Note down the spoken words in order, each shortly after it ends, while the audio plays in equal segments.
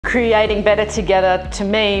Creating better together to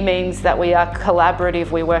me means that we are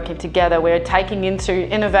collaborative, we're working together, we're taking into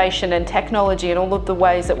innovation and technology and all of the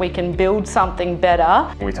ways that we can build something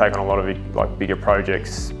better. We take on a lot of bigger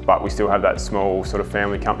projects, but we still have that small sort of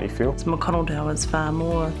family company feel. McConnell Dowell is far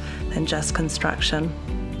more than just construction.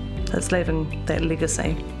 It's leaving that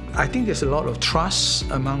legacy. I think there's a lot of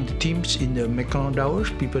trust among the teams in the McConnell Dowell.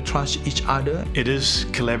 People trust each other. It is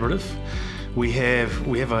collaborative. We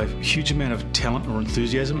have a huge amount of talent or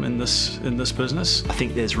enthusiasm in this business. I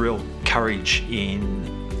think there's real courage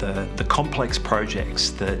in the complex projects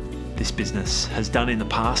that this business has done in the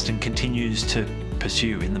past and continues to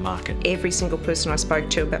pursue in the market. Every single person I spoke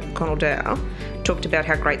to about McConnell Dowell talked about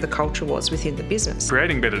how great the culture was within the business.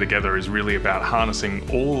 Creating Better Together is really about harnessing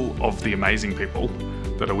all of the amazing people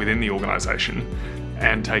that are within the organisation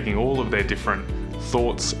and taking all of their different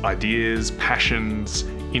thoughts, ideas, passions,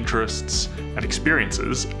 interests and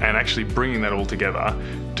experiences and actually bringing that all together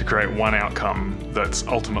to create one outcome that's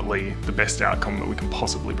ultimately the best outcome that we can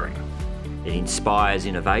possibly bring. It inspires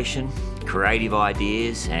innovation, creative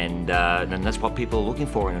ideas, and that's what people are looking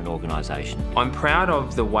for in an organisation. I'm proud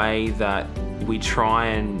of the way that we try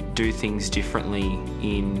and do things differently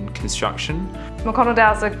in construction. McConnell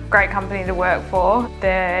Dowell's a great company to work for.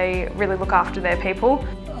 They really look after their people.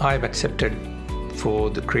 I've accepted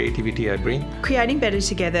for the creativity I bring. Creating Better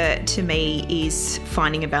Together to me is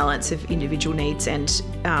finding a balance of individual needs and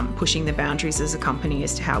pushing the boundaries as a company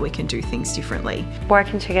as to how we can do things differently.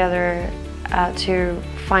 Working together to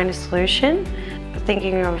find a solution,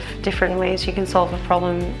 thinking of different ways you can solve a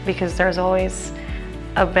problem because there's always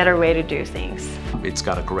a better way to do things. It's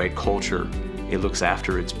got a great culture, it looks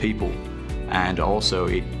after its people, and also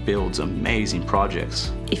it builds amazing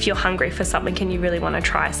projects. If you're hungry for something and you really want to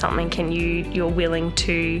try something and you're willing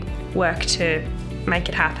to work to make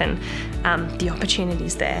it happen, the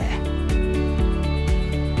opportunity's there.